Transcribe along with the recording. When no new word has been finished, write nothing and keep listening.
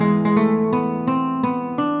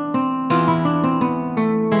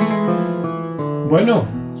Bueno,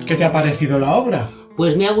 ¿qué te ha parecido la obra?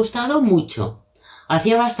 Pues me ha gustado mucho.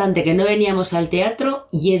 Hacía bastante que no veníamos al teatro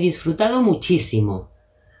y he disfrutado muchísimo.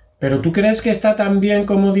 ¿Pero tú crees que está tan bien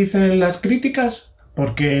como dicen las críticas?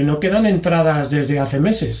 Porque no quedan entradas desde hace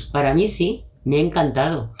meses. Para mí sí, me ha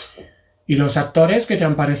encantado. ¿Y los actores qué te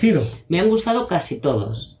han parecido? Me han gustado casi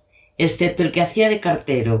todos, excepto el que hacía de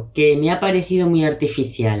cartero, que me ha parecido muy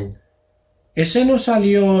artificial. ¿Ese no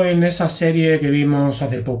salió en esa serie que vimos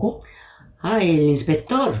hace poco? Ah, el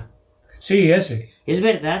inspector. Sí, ese. Es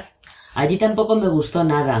verdad, allí tampoco me gustó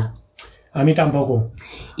nada. A mí tampoco.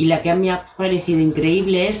 Y la que me ha parecido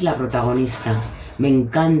increíble es la protagonista. Me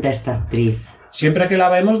encanta esta actriz. Siempre que la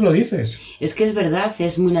vemos lo dices. Es que es verdad,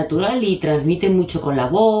 es muy natural y transmite mucho con la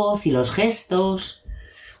voz y los gestos.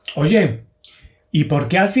 Oye, ¿y por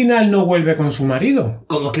qué al final no vuelve con su marido?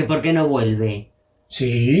 ¿Cómo que por qué no vuelve?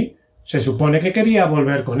 Sí, se supone que quería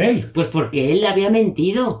volver con él. Pues porque él le había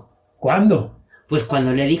mentido. ¿Cuándo? Pues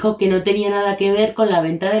cuando le dijo que no tenía nada que ver con la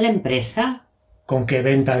venta de la empresa. ¿Con qué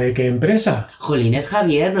venta de qué empresa? Jolines,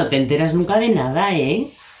 Javier, no te enteras nunca de nada, ¿eh?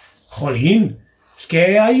 Jolín, es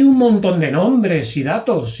que hay un montón de nombres y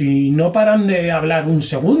datos y no paran de hablar un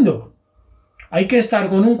segundo. Hay que estar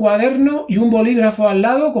con un cuaderno y un bolígrafo al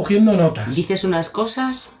lado cogiendo notas. ¿Dices unas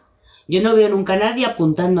cosas? Yo no veo nunca a nadie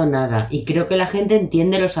apuntando nada y creo que la gente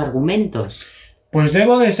entiende los argumentos. Pues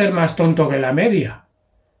debo de ser más tonto que la media.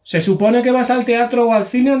 Se supone que vas al teatro o al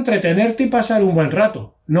cine a entretenerte y pasar un buen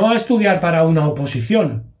rato, no a estudiar para una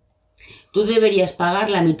oposición. Tú deberías pagar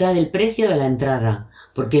la mitad del precio de la entrada,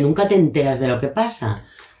 porque nunca te enteras de lo que pasa.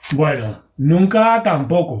 Bueno, nunca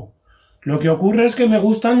tampoco. Lo que ocurre es que me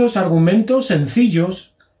gustan los argumentos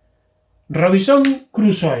sencillos. Robinson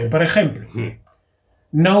Crusoe, por ejemplo.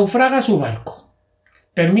 Naufraga su barco.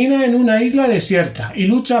 Termina en una isla desierta y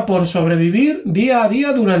lucha por sobrevivir día a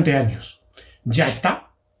día durante años. Ya está.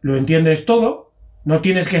 Lo entiendes todo. No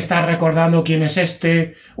tienes que estar recordando quién es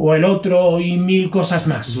este o el otro y mil cosas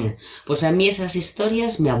más. Pues a mí esas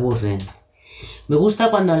historias me aburren. Me gusta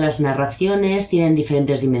cuando las narraciones tienen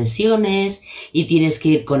diferentes dimensiones y tienes que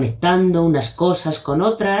ir conectando unas cosas con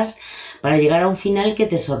otras para llegar a un final que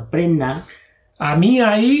te sorprenda. A mí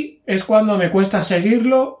ahí es cuando me cuesta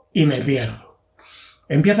seguirlo y me pierdo.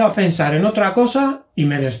 Empiezo a pensar en otra cosa y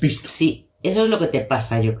me despisto. Sí, eso es lo que te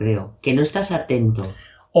pasa, yo creo, que no estás atento.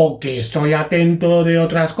 O que estoy atento de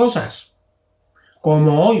otras cosas.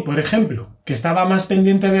 Como hoy, por ejemplo, que estaba más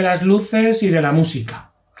pendiente de las luces y de la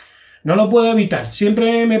música. No lo puedo evitar,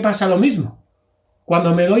 siempre me pasa lo mismo.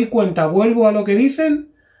 Cuando me doy cuenta vuelvo a lo que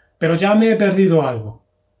dicen, pero ya me he perdido algo,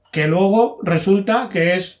 que luego resulta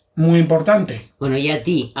que es muy importante. Bueno, y a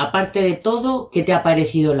ti, aparte de todo, ¿qué te ha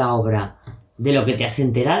parecido la obra? De lo que te has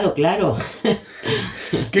enterado, claro.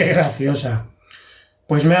 ¡Qué graciosa!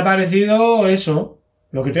 Pues me ha parecido eso,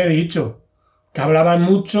 lo que te he dicho, que hablaban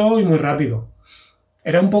mucho y muy rápido.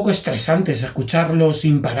 Era un poco estresante escucharlo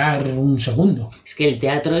sin parar un segundo. Es que el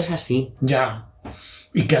teatro es así. Ya.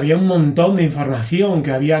 Y que había un montón de información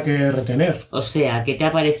que había que retener. O sea, ¿qué te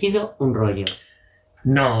ha parecido un rollo?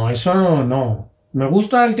 No, eso no. Me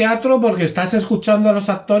gusta el teatro porque estás escuchando a los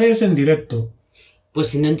actores en directo. Pues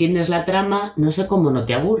si no entiendes la trama, no sé cómo no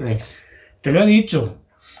te aburres. Te lo he dicho,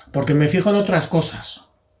 porque me fijo en otras cosas.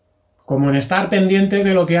 Como en estar pendiente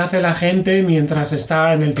de lo que hace la gente mientras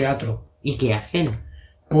está en el teatro. ¿Y qué hacen?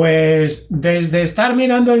 Pues desde estar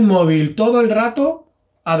mirando el móvil todo el rato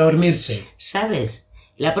a dormirse. ¿Sabes?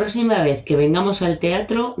 La próxima vez que vengamos al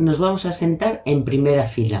teatro nos vamos a sentar en primera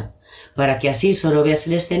fila, para que así solo veas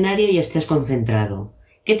el escenario y estés concentrado.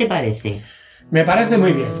 ¿Qué te parece? Me parece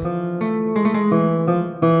muy bien.